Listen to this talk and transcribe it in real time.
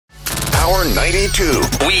Power 92.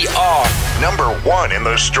 We are #1 in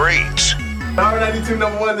the streets. Power 92,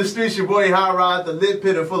 #1 in the streets. Your boy Hot Rod, the lit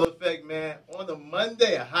pit in full effect, man. On the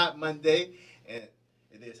Monday, a hot Monday, and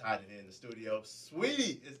it is hot in here in the studio.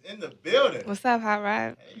 Saweetie is in the building. What's up, Hot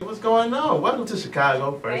Rod? Hey, what's going on? Welcome to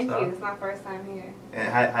Chicago. Thank you. It's my first time here.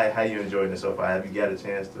 And how you enjoying it so far? Have you got a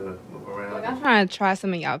chance to move around? Look, I'm trying to try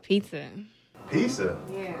some of y'all pizza. Pizza?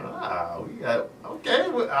 Yeah. Ah, we got, okay.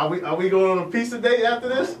 Are we going on a pizza date after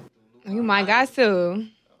this? You might got to.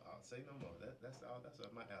 I'll say no more. That's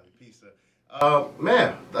up my alley. Pizza.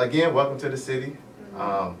 Man, again, welcome to the city.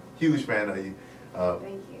 Huge fan of you.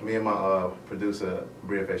 Thank you. Me and my producer,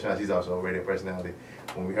 Bria Fashion, she's also a radio personality.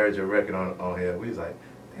 When we heard your record on here, we was like,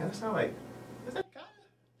 damn, that sound like, is that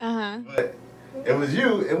Kaya? But it was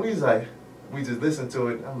you, and we was like, we just listened to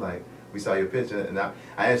it. I'm like, we saw your picture, and I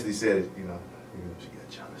actually said, you know, she got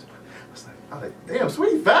jealous. I was like, damn,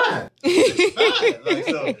 Sweetie fine. She's fine. Like,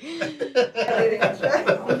 so.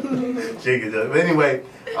 She can just, but anyway,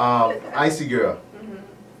 Icy Girl.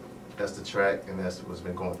 That's the track, and that's what's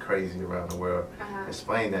been going crazy around the world.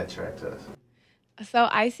 Explain that track to us. So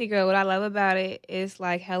Icy Girl, what I love about it is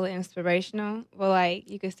like hella inspirational, but like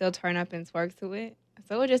you can still turn up and twerk to it.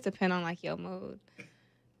 So it would just depend on like your mood.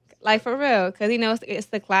 Like for real, because you know it's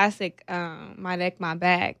the classic My Neck, My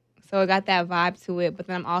Back. So it got that vibe to it, but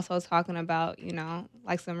then I'm also talking about, you know,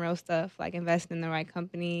 like some real stuff, like investing in the right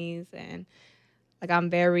companies, and like I'm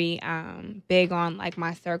very big on like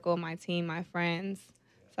my circle, my team, my friends.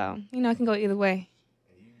 So, you know, it can go either way.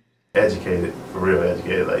 Educated, for real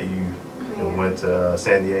educated, like you went to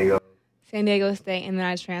San Diego State, and then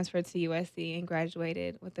I transferred to USC and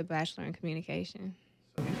graduated with a Bachelor in Communication.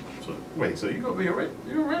 So, wait, so you're a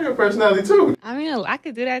radio personality too? I mean, I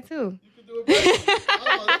could do that too. You could do it.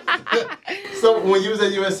 So when you was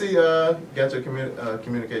at USC, got your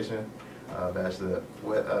communication bachelor.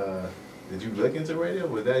 What did you look into radio?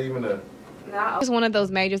 Was that even a? No, it was one of those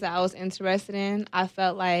majors that I was interested in. I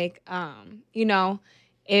felt like, you know,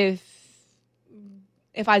 if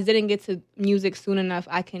I didn't get to music soon enough,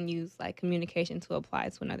 I can use like communication to apply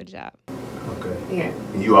to another job. Okay. Yeah.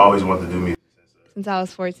 You always wanted to do music since I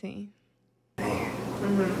was 14. Damn.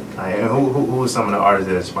 And who was some of the artists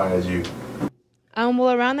that inspired you?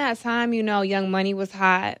 Well, around that time, you know, Young Money was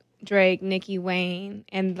hot. Drake, Nicki, Wayne,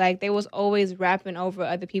 and like they was always rapping over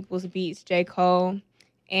other people's beats. J. Cole.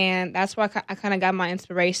 And that's where I kind of got my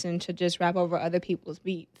inspiration to just rap over other people's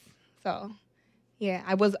beats. So, yeah,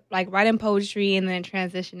 I was like writing poetry and then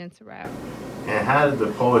transitioned into rap. And how did the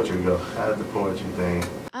poetry go? How did the poetry thing?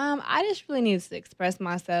 I just really needed to express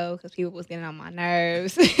myself because people was getting on my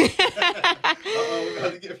nerves. We're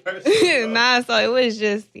about to get personal. Nah, so it was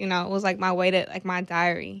just, you know, it was like my way to, like my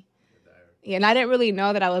diary. Yeah, and I didn't really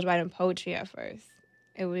know that I was writing poetry at first.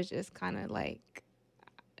 It was just kind of like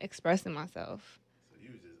expressing myself.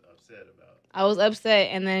 I was upset,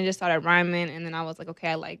 and then it just started rhyming, and then I was like, okay,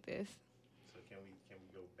 I like this. So can we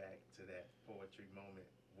go back to that poetry moment?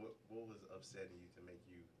 What was upsetting you to make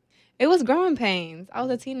you? It was growing pains. I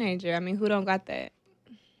was a teenager. I mean, who don't got that?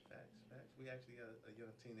 Facts. We actually got a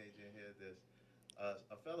young teenager in here.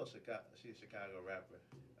 A fellow she's a Chicago rapper.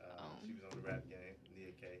 She was on the rap game,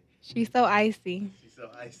 Nia K. She's so icy. She's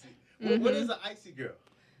so icy. What is an icy girl?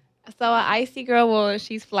 So an icy girl, well,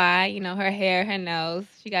 she's fly, you know, her hair, her nails,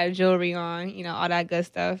 she got jewelry on, you know, all that good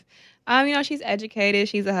stuff. You know, she's educated,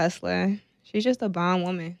 she's a hustler. She's just a bomb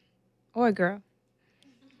woman. Or a girl.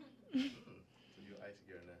 So you're an icy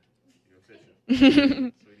girl now. You're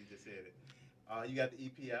official. Sweetie just said it. You got the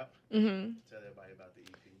EP out. Tell everybody about the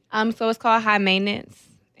EP. So it's called High Maintenance.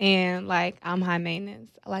 And like I'm high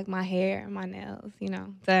maintenance. I like my hair, my nails, you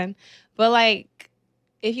know, done. But like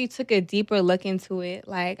if you took a deeper look into it,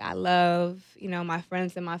 like I love, you know, my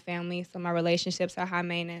friends and my family, so my relationships are high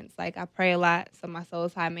maintenance. Like I pray a lot, so my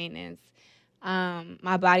soul's high maintenance.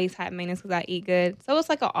 My body's high maintenance because I eat good. So it's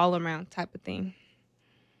like an all-around type of thing.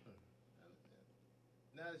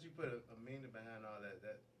 Now that you put a meaning behind all that,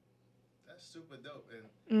 that's super dope.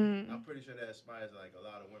 And I'm pretty sure that inspires like a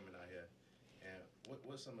lot of women out here. And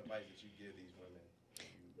what's some advice that you give these women?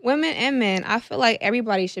 Women and men, I feel like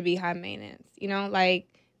everybody should be high maintenance. You know, like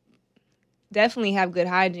definitely have good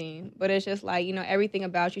hygiene, but it's just like, you know, everything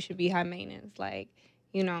about you should be high maintenance. Like,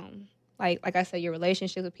 you know, like I said, your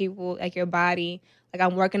relationships with people, like your body. Like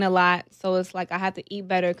I'm working a lot, so it's like I have to eat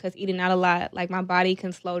better because eating out a lot, like my body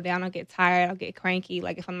can slow down. I'll get tired. I'll get cranky.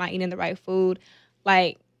 Like if I'm not eating the right food,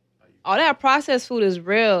 like all that processed food is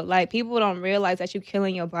real. Like people don't realize that you're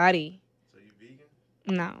killing your body. So you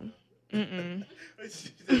vegan? No. Mm-mm.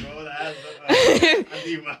 She just rolled her eyes up. I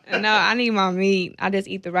need my No, I need my meat. I just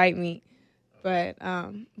eat the right meat. But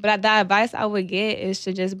the advice I would get is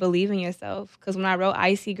to just believe in yourself. Because when I wrote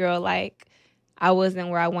Icy Girl, like, I wasn't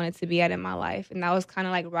where I wanted to be at in my life. And that was kind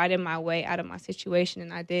of like riding my way out of my situation,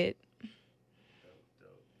 and I did. Dope.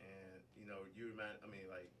 And, you know,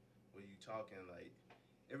 like, when you talking, like,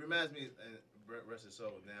 it reminds me, and Rest His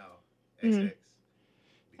Soul now, XX.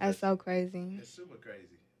 That's so crazy. It's super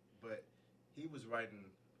crazy. But he was writing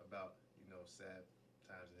about, you know, sad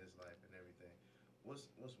times in his life and everything. What's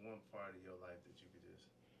one part of your life that you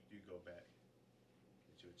go back,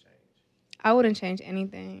 that you would change? I wouldn't change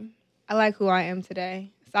anything. I like who I am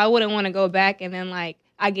today. So I wouldn't want to go back and then, like,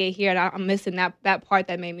 I get here and I'm missing that part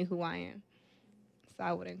that made me who I am. So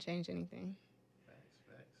I wouldn't change anything.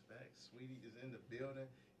 Facts. Saweetie is in the building.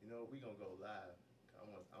 You know, we going to go live. I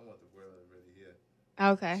want the world to really hear.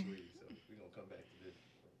 Okay. Saweetie, so we're going to come back to this.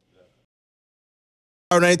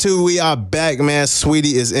 All right, too. We are back, man.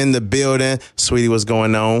 Saweetie is in the building. Saweetie, what's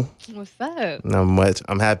going on? What's up? Not much.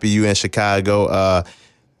 I'm happy you in Chicago.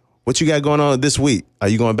 What you got going on this week? Are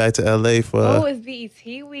you going back to LA for? Oh, it's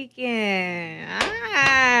BET weekend.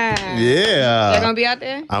 Ah. Yeah. You're gonna be out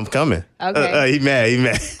there? I'm coming. Okay. He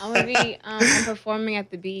mad. I'm gonna be I'm performing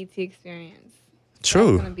at the BET Experience. True.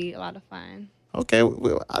 So it's gonna be a lot of fun. Okay,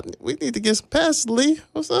 we need to get some passes, Lee.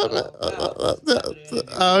 What's up, man?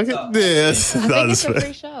 Yes. I think it's a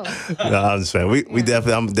free show. No, I'm just saying.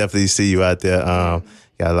 I'm definitely see you out there. Got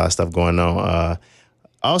a lot of stuff going on.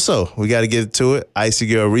 Also, we got to get to it. Icy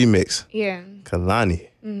Girl remix. Yeah. Kalani.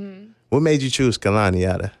 What made you choose Kalani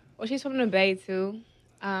out of? Well, she's from the Bay too,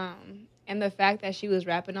 and the fact that she was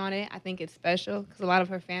rapping on it, I think it's special because a lot of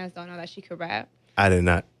her fans don't know that she could rap. I did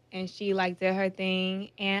not. And she like did her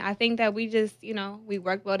thing, and I think that we just, we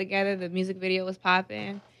worked well together. The music video was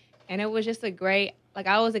popping, and it was just a great. Like,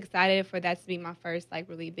 I was excited for that to be my first like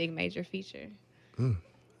really big major feature.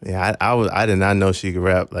 Yeah, I did not know she could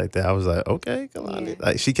rap like that. I was like, okay, Kalani. Yeah.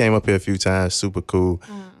 Like, she came up here a few times, super cool.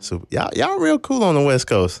 Y'all real cool on the West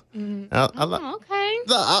Coast. Okay. I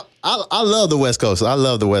love the West Coast. I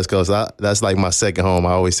love the West Coast. That's like my second home.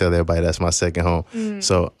 I always tell everybody that's my second home.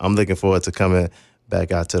 So I'm looking forward to coming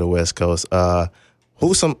back out to the West Coast.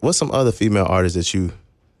 What's some other female artists that you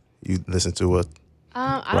listen to?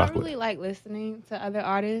 I don't really like listening to other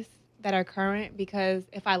artists that are current, because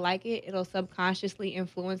if I like it, it'll subconsciously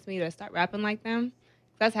influence me to start rapping like them.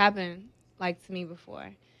 That's happened like to me before.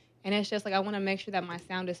 And it's just like I want to make sure that my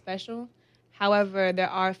sound is special. However, there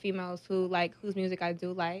are females whose music I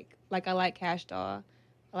do like. Like, I like Cash Doll.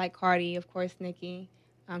 I like Cardi, of course, Nicki.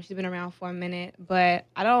 She's been around for a minute, but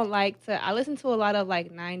I listen to a lot of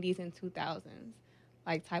like 90s and 2000s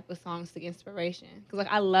like type of songs to get inspiration. Cause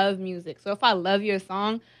like I love music. So if I love your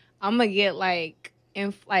song, I'm gonna get like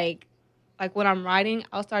when I'm writing,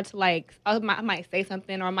 I'll start to I might say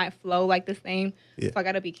something or I might flow like the same. Yeah. So I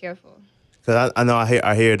gotta be careful. Cause I know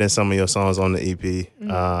I hear it in some of your songs on the EP.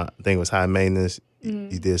 I think it was High Maintenance.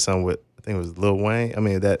 You did some with, I think it was Lil Wayne. I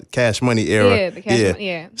mean, that Cash Money era. Yeah, the Cash Money.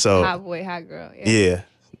 Yeah. So Hot Boy, Hot Girl. Yeah.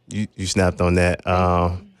 You snapped on that.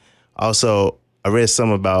 Also, I read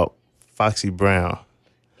something about Foxy Brown.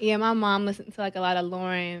 Yeah, my mom listened to like a lot of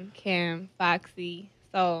Lauren, Kim, Foxy.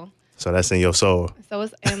 So that's in your soul. So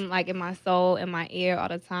it's in my soul, in my ear all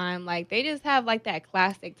the time. Like, they just have like that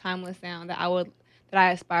classic, timeless sound that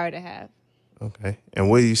I aspire to have. Okay. And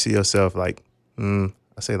where do you see yourself like? I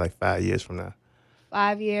say like 5 years from now.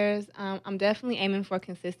 5 years. I'm definitely aiming for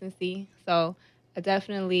consistency. So I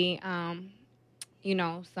definitely, some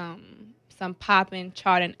popping,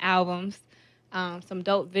 charting albums, some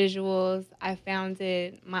dope visuals. I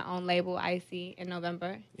founded my own label, Icy, in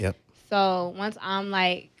November. Yep. So once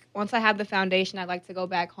I have the foundation, I'd like to go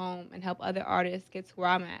back home and help other artists get to where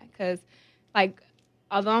I'm at. Because,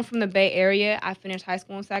 although I'm from the Bay Area, I finished high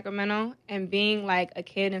school in Sacramento. And being, a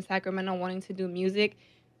kid in Sacramento wanting to do music,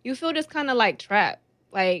 you feel just kind of, trapped.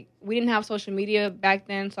 We didn't have social media back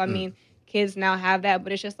then. So, I mean, kids now have that.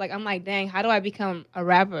 But it's just, I'm dang, how do I become a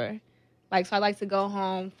rapper? So I like to go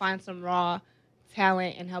home, find some raw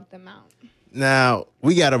talent, and help them out. Now,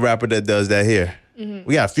 we got a rapper that does that here. Mm-hmm.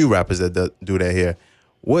 We got a few rappers that do that here.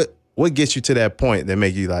 What gets you to that point that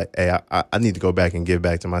make you like, hey, I need to go back and give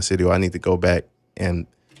back to my city, or I need to go back and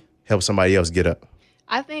help somebody else get up?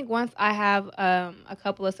 I think once I have a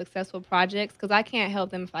couple of successful projects, because I can't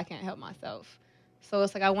help them if I can't help myself. So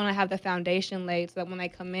it's I want to have the foundation laid so that when they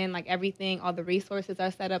come in, everything, all the resources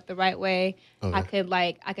are set up the right way. Okay.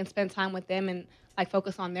 I can spend time with them and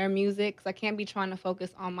focus on their music, because I can't be trying to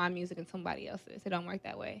focus on my music and somebody else's. It don't work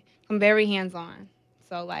that way. I'm very hands-on.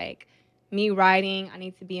 So me writing, I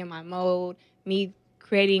need to be in my mode. Me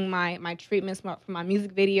creating my treatments for my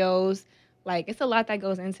music videos. It's a lot that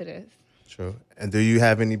goes into this. True. And do you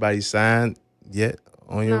have anybody signed yet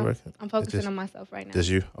on your record? I'm focusing on myself right now. Just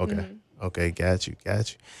you? Okay. Okay, got you.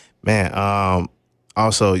 Man,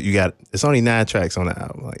 also you got, it's only 9 tracks on the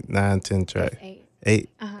album, like 9, 10 tracks. 8. 8?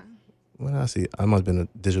 What did I see? I must have been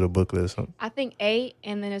a digital booklet or something. I think 8,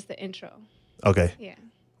 and then it's the intro. Okay. Yeah.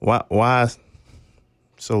 Why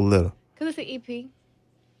so little? Because it's an EP.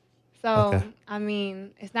 So, I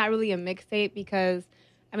mean, it's not really a mixtape because,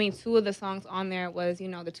 I mean, 2 of the songs on there was,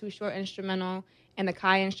 the 2 short instrumental and the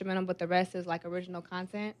Kai instrumental, but the rest is, like, original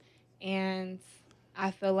content. And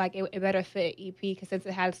I feel like it better fit EP because since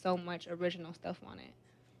it has so much original stuff on it.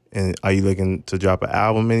 And are you looking to drop an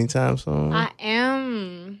album anytime soon? I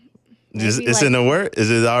am. It's in the work? Is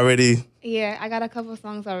it already? Yeah, I got a couple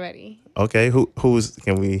songs already. Okay.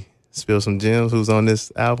 Can we spill some gems? Who's on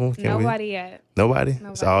this album? Nobody yet. Nobody?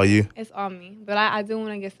 It's all you? It's all me. But I do want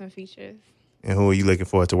to get some features. And who are you looking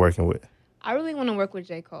forward to working with? I really want to work with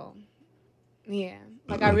J. Cole. Yeah.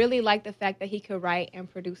 Like, I really like the fact that he could write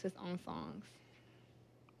and produce his own songs.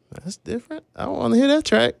 That's different. I want to hear that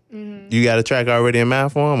track. You got a track already in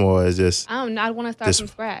mind for him, or is just? I want to start from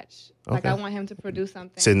scratch. Okay. Like, I want him to produce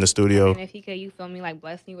something. Sit in the studio. And if he could, like,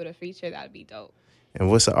 bless me with a feature, that would be dope. And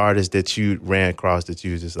what's the artist that you ran across that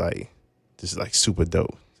you just like super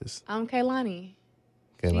dope? Kaylani.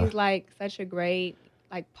 She's like such a great,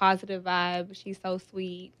 like, positive vibe. She's so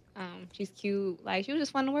sweet. She's cute. Like, she was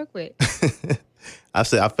just fun to work with. I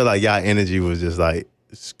feel like y'all energy was just like,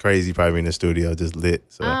 it's crazy, probably in the studio, just lit.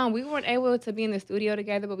 So. We weren't able to be in the studio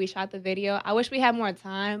together, but we shot the video. I wish we had more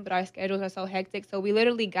time, but our schedules are so hectic. So we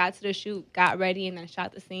literally got to the shoot, got ready, and then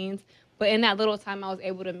shot the scenes. But in that little time, I was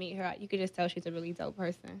able to meet her. You could just tell she's a really dope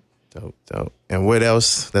person. Dope. And what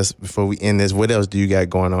else, before we end this, what else do you got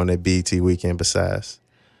going on at BET Weekend besides?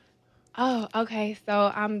 Oh, okay.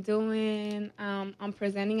 So I'm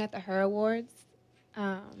presenting at the Her Awards.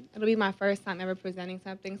 It'll be my first time ever presenting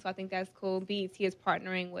something, so I think that's cool. BET is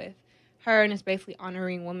partnering with her, and it's basically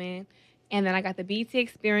honoring women. And then I got the BET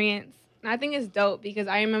Experience, and I think it's dope because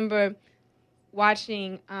I remember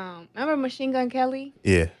watching, remember Machine Gun Kelly?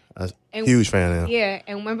 Yeah, I was a huge fan of him. Yeah,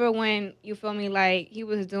 and remember when, you feel me, like, he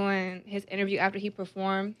was doing his interview after he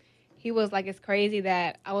performed, he was like, it's crazy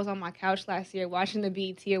that I was on my couch last year watching the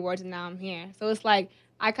BET Awards, and now I'm here. So it's like,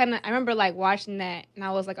 I remember, like, watching that, and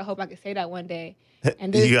I was like, I hope I could say that one day.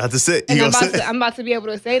 And you got to say. I'm about to be able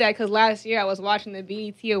to say that because last year I was watching the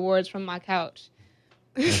BET Awards from my couch.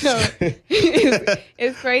 So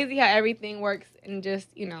it's crazy how everything works and just,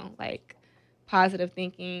 like, positive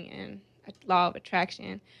thinking and law of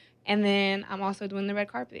attraction. And then I'm also doing the red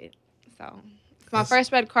carpet. So it's my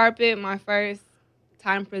first red carpet, my first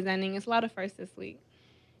time presenting. It's a lot of firsts this week.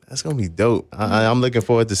 That's going to be dope. I'm looking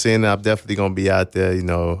forward to seeing it. I'm definitely going to be out there,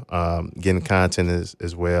 getting content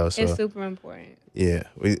as well. So. It's super important. Yeah,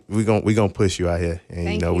 we gonna push you out here, and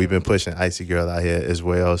Thank you. We've been pushing Icy Girl out here as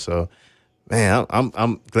well. So, man,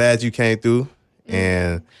 I'm glad you came through.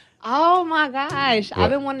 And oh my gosh, what? I've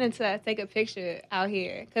been wanting to take a picture out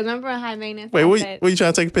here because remember in High Maintenance. Wait, where you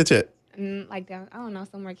trying to take a picture at? Like down, I don't know,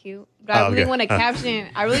 somewhere cute. But I really want to caption.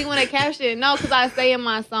 I really want to caption. No, because I say in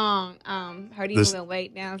my song, heard you moving way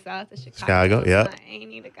down south to Chicago. Yeah. I ain't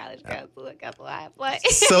need a college girl to look up why I play.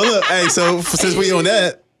 So look, hey, so since we on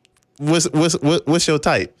that. What's your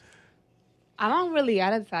type? I don't really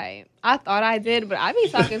got a type. I thought I did, but I be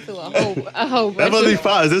talking to a whole bunch. That must be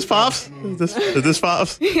Pops. Is this Pops? Is this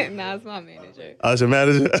Pops? Nah, it's my manager. Oh, it's your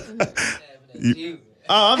manager?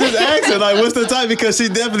 I'm just asking, like, what's the type? Because she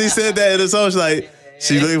definitely said that in the song. She's like,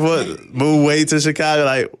 she looking for move way to Chicago.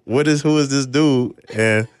 Like, who is this dude?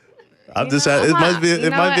 And I'm just it might be a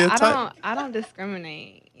type. I don't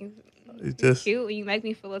discriminate. You're just cute. You make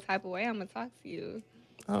me feel a type of way. I'm gonna talk to you.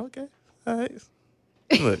 Oh, okay. All right.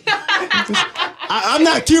 Look, I'm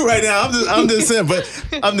not cute right now. I'm just saying.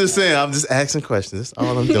 I'm just asking questions. That's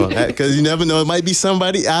all I'm doing. Because you never know. It might be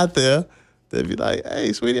somebody out there that be like,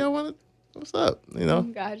 "Hey, sweetie, what's up?"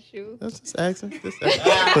 Got you. That's just asking. Look,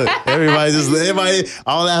 everybody,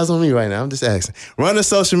 all eyes on me right now. I'm just asking. Run the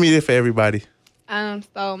social media for everybody.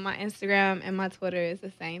 So my Instagram and my Twitter is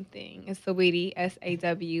the same thing. It's Saweetie,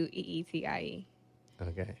 SAWEETIE.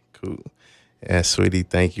 Okay, cool. And Sweetie,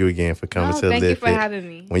 thank you again for coming to Live Thank you for Fit. having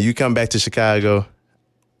me. When you come back to Chicago,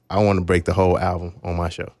 I want to break the whole album on my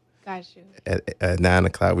show. Got you. At 9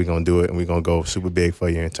 o'clock, we're going to do it, and we're going to go super big for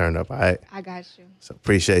you and turn up, all right? I got you. So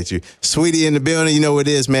appreciate you. Sweetie in the building, you know what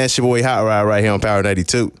it is, man. It's your boy Hot Rod right here on Power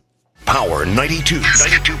 92. Power 92,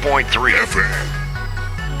 92.3 FM.